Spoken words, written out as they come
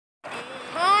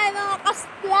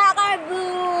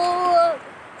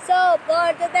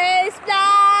for today's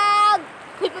vlog!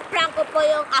 Pipiprank ko po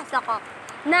yung aso ko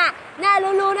na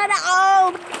nalulunod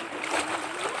ako!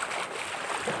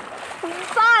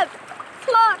 5,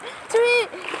 4,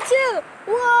 3,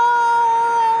 2,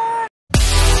 1!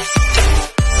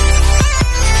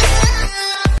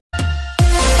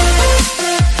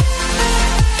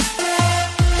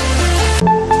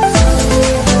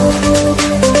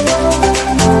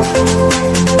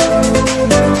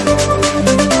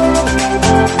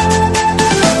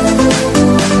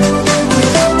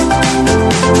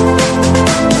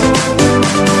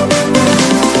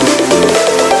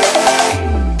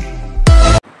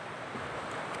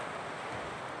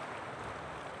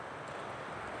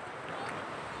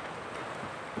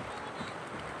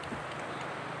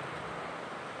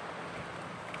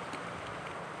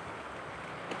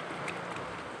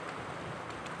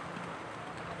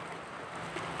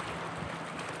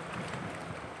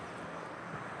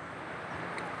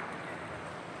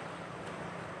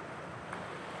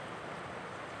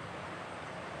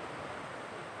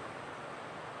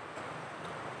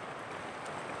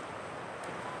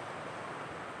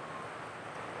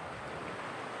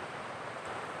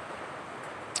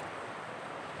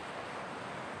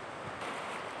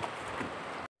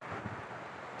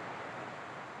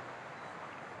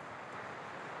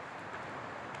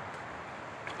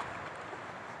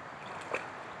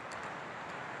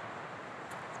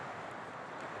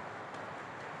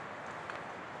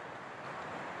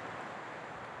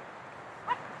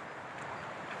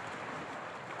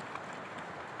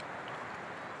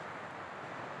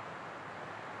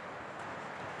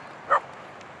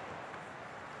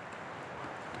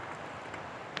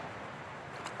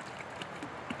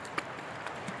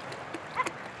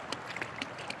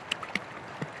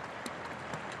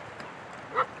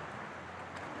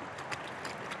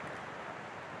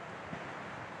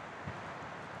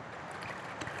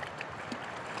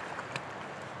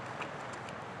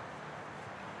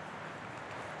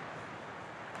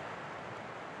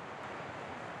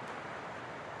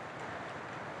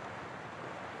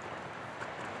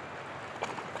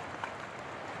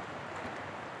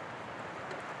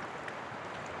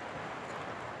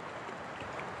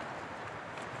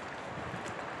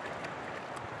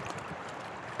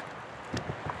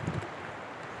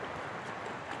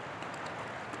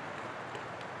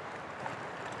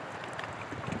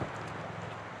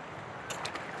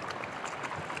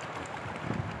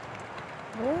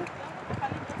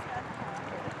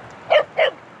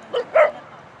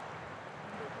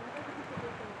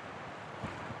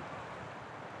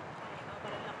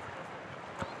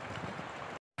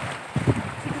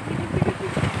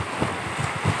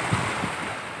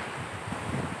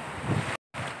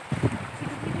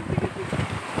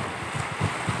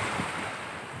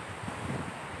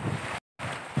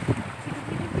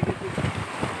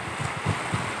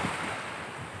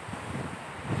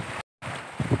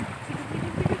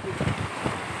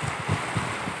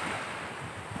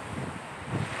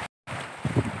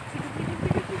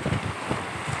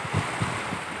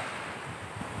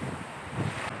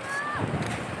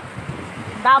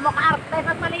 Damo ka arte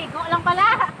at maligo lang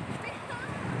pala.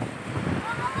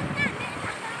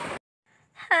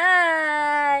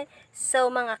 Hi! So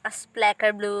mga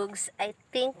ka-splacker vlogs, I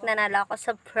think nanalo ako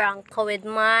sa prank ko with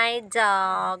my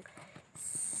dog.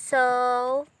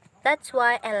 So, that's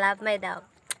why I love my dog.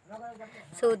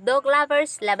 So, dog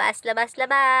lovers, labas, labas,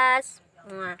 labas!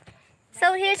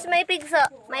 So, here's my pigso.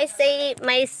 My savior.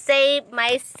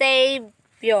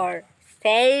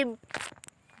 Savior!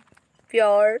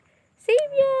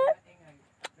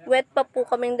 Wet pa po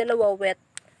kaming dalawa, wet.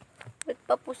 Wet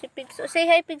pa po si Pigso. Say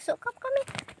hi, Pigso. Come kami.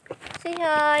 Say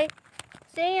hi.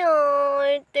 Say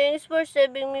hi. Thanks for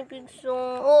saving me, Pigso.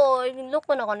 Oh, look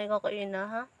ko na kanina kakaina,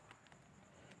 ha?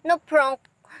 Na-prank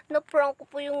ko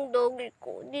po yung doggy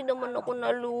ko. Hindi naman ako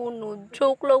nalunod.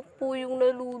 Joke lang po yung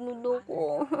nalunod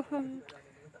ako.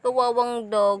 Kawawang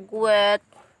dog, wet.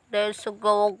 Dahil sa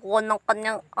gawa ko ng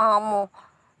kanyang amo.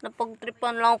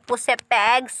 Napagtripan lang po si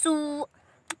Pegso.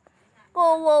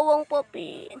 Kawawang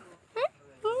papi.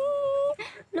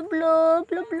 Love, love,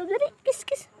 love, love. Dari, kiss,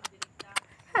 kiss.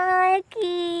 Hi,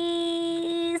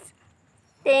 kiss.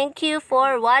 Thank you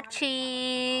for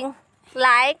watching.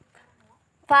 Like,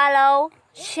 follow,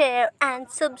 share,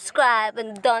 and subscribe.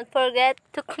 And don't forget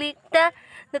to click the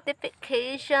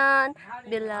notification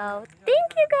below. Thank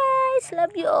you, guys.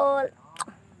 Love you all.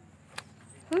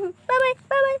 Bye-bye,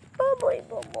 bye-bye. Bye-bye,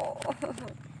 bye-bye.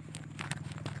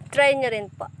 Try nyo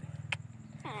rin po.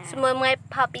 So, mga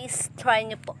puppies, try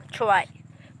nyo po. Try.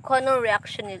 Kung anong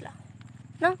reaction nila.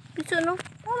 No? Piso, no?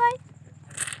 Bye-bye.